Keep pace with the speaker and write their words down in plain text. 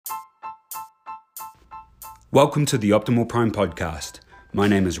Welcome to the Optimal Prime Podcast. My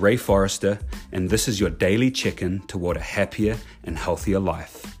name is Ray Forrester, and this is your daily check-in toward a happier and healthier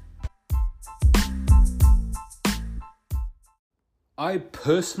life. I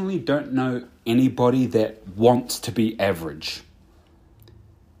personally don't know anybody that wants to be average.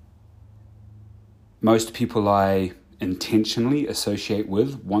 Most people I intentionally associate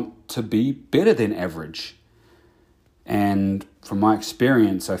with want to be better than average. And from my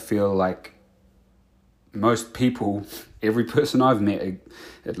experience, I feel like most people, every person I've met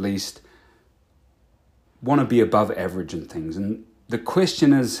at least, want to be above average in things. And the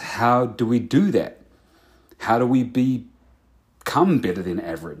question is, how do we do that? How do we become better than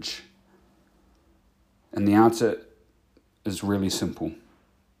average? And the answer is really simple.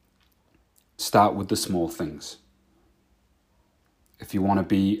 Start with the small things. If you want to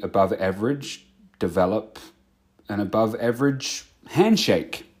be above average, develop an above average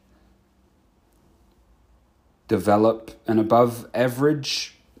handshake. Develop an above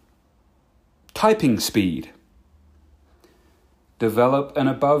average typing speed. Develop an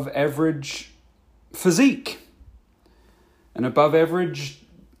above average physique. An above average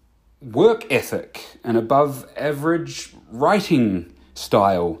work ethic. An above average writing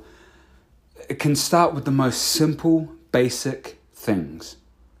style. It can start with the most simple, basic things.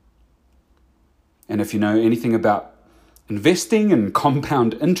 And if you know anything about investing and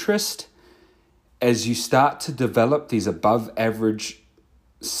compound interest, as you start to develop these above average,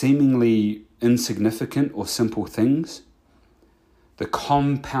 seemingly insignificant or simple things, the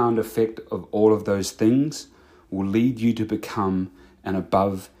compound effect of all of those things will lead you to become an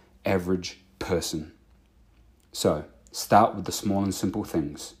above average person. So, start with the small and simple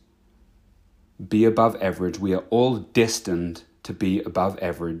things. Be above average. We are all destined to be above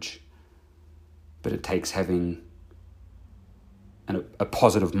average, but it takes having a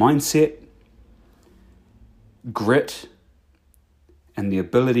positive mindset, grit, and the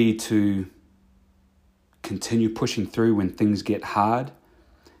ability to continue pushing through when things get hard,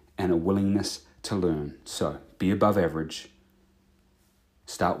 and a willingness to learn. So, be above average.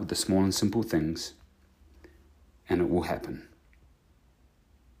 Start with the small and simple things, and it will happen.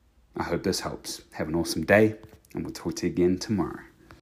 I hope this helps. Have an awesome day, and we'll talk to you again tomorrow.